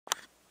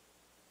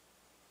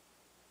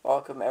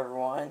Welcome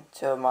everyone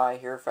to my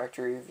Hero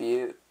Factory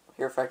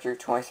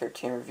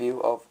 2013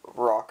 review of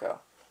Rocka,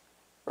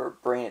 or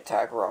Brain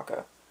Attack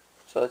Rocka.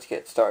 So let's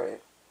get started.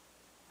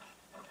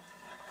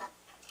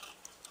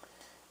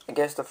 I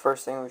guess the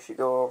first thing we should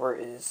go over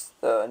is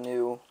the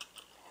new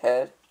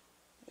head.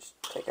 Just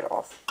take it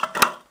off.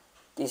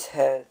 These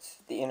heads,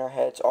 the inner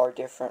heads, are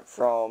different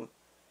from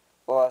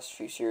the last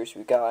few series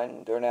we got,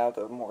 and they're now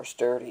the more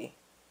sturdy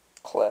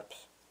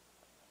clips.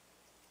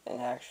 And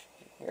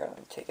actually, here, let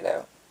me take it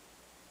out.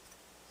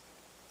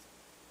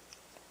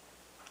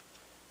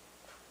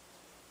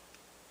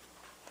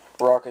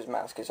 Rocka's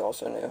mask is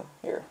also new.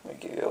 Here, let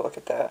me give you a look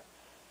at that.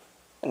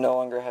 It no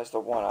longer has the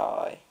one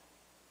eye.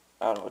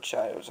 I don't know what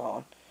side it was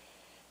on.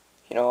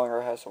 He no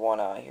longer has the one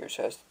eye. Here it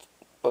has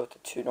both the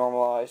two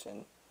normal eyes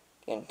and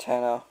the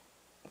antenna,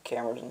 and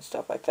cameras and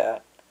stuff like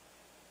that.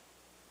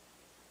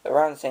 They're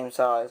around the same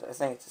size. I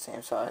think it's the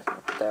same size. I'll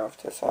put that off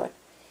to the side.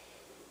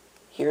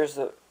 Here's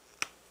the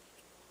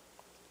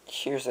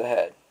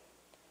head.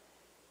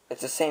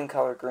 It's the same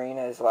color green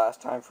as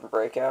last time from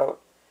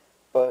Breakout,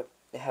 but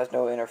it has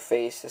no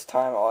interface this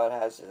time. All it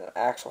has is an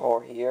axle hole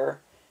here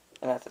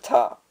and at the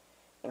top.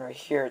 And right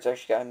here it's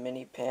actually got a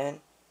mini pin,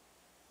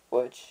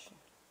 which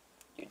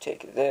you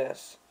take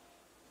this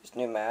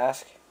new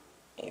mask,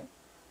 and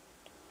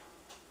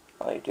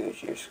all you do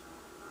is you just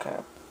kind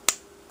of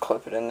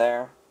clip it in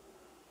there.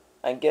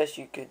 I guess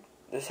you could,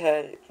 this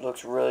head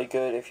looks really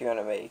good if you want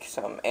to make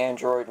some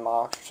Android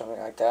mocks or something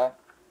like that.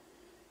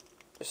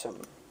 Just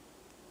some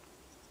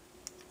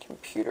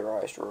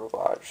computerized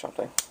robot or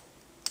something.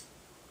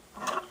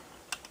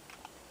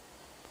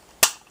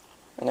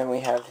 And then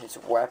we have his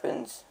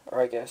weapons, or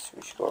I guess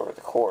we should go over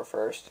the core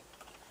first.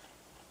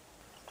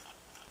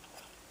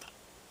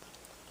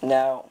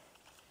 Now,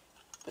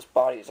 this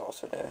body is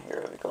also new. Here,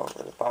 let me go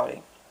over the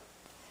body.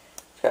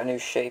 It's got a new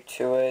shape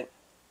to it.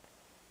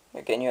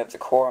 Again, you have the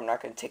core. I'm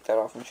not going to take that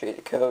off and show you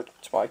the code.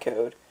 It's my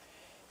code.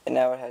 And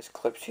now it has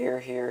clips here,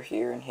 here,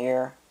 here, and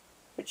here,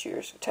 which you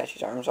just attach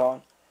his arms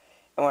on.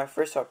 And when I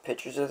first saw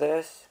pictures of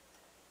this,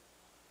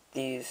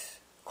 these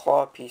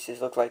claw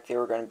pieces looked like they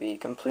were going to be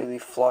completely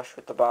flush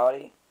with the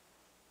body,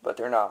 but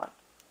they're not.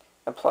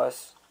 And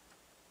plus,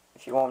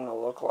 if you want them to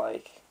look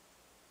like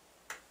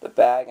the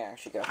bag, I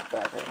actually got the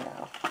bag right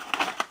now.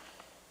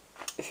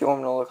 If you want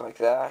them to look like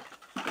that,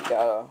 you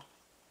gotta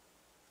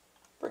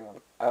bring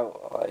them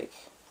out like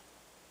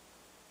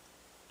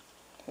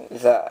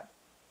that.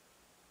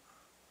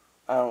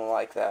 I don't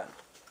like that.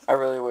 I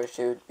really wish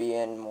it would be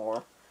in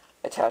more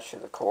attached to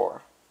the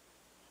core.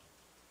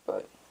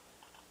 But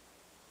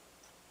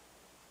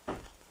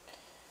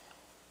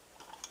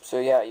so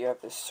yeah, you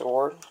have this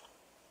sword,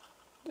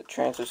 the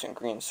translucent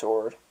green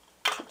sword.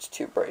 It's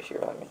too bright here.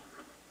 Let me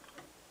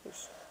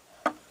just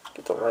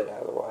get the light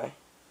out of the way.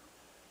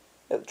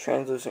 You have the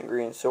translucent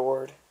green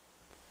sword.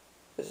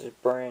 This is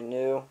brand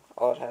new.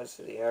 All it has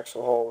is the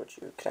axle hole, which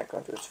you connect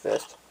onto his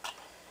fist.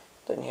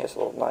 Then he has a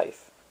little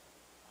knife.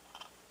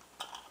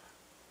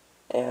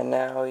 And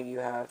now you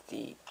have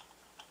the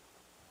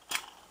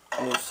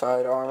new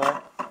side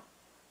armor,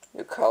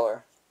 new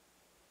color.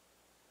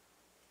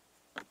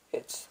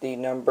 It's the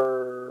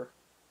number,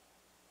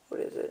 what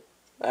is it?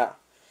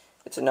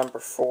 It's a number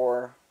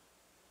 4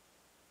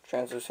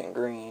 translucent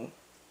green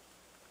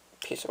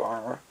piece of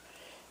armor.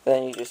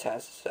 Then he just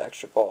has this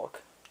extra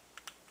bulk.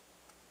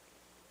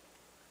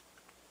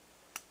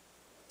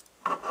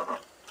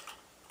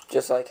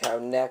 Just like how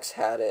Nex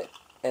had it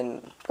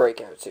in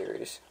Breakout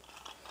series.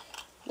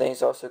 Then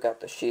he's also got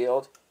the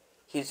shield.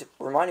 He's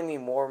reminding me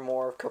more and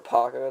more of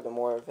Kapaka the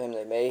more of him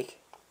they make.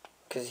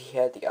 Because he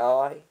had the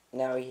eye,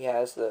 now he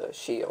has the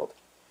shield.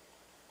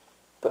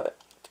 But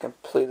it's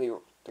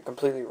the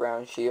completely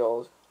round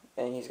shield.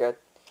 And he's got,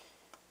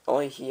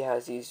 only he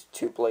has these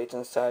two blades on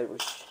the side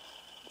which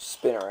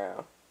spin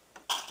around.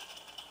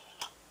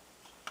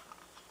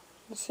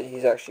 Let's see,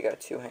 he's actually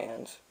got two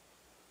hands.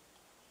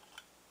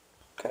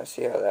 Kind of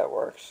see how that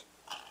works.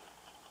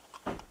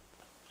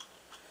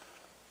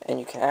 And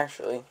you can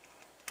actually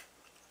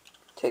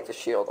take the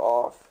shield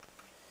off,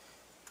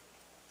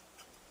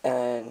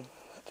 and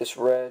this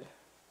red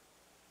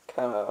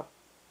kind of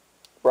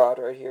rod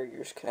right here, you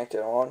just connect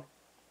it on.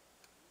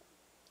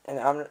 And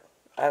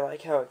I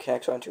like how it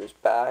connects onto his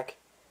back.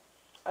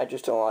 I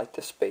just don't like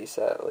the space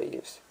that it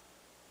leaves.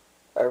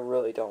 I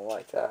really don't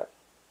like that.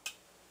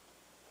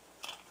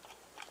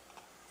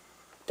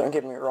 Don't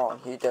get me wrong,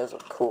 he does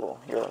look cool.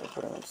 Here, let me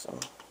put him in some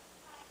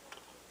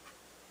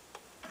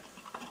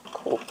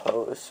cool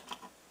pose.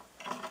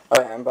 Oh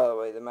yeah, and by the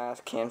way, the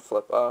mask can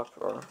flip up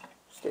or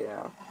stay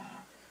down.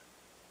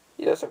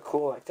 He does look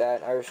cool like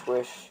that. I just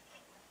wish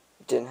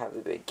it didn't have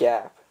the big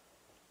gap.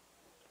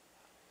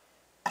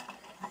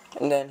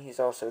 And then he's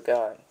also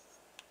got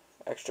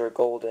extra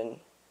golden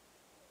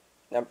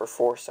number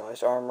 4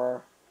 size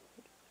armor,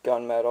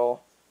 gunmetal,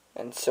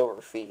 and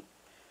silver feet.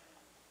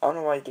 I don't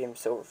know why he gave him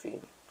silver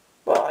feet.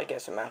 Well, I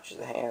guess it matches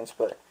the hands,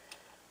 but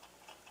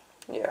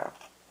yeah.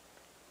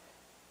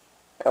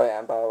 Oh yeah,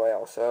 and by the way,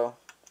 also,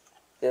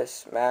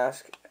 this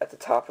mask at the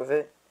top of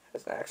it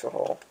has an axle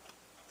hole.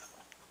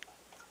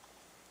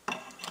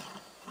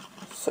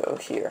 So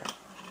here.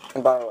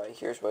 And by the way,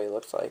 here's what he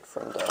looks like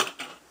from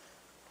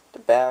the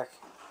back.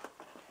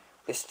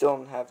 They still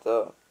don't have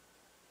the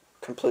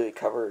completely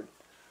covered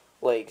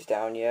legs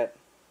down yet.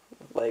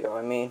 Lego,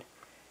 I mean.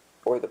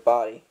 Or the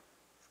body.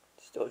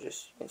 Still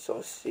just, you can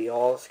still see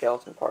all the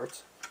skeleton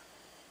parts.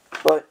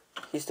 But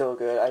he's still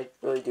good. I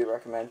really do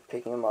recommend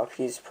picking him up.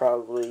 He's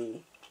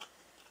probably,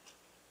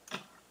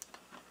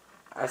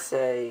 I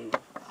say,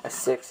 a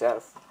 6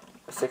 out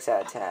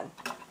of 10.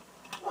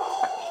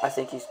 I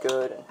think he's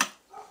good. And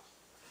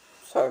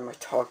sorry, my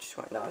dog just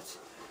went nuts.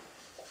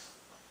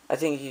 I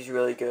think he's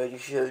really good. You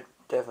should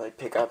definitely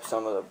pick up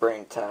some of the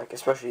brain attack,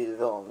 especially the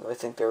villains. I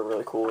think they're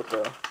really cool with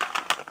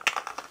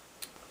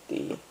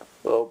the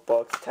little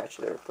bugs attached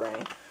to their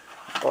brain.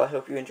 Well, I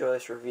hope you enjoy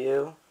this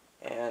review,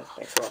 and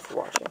thanks a lot for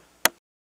watching.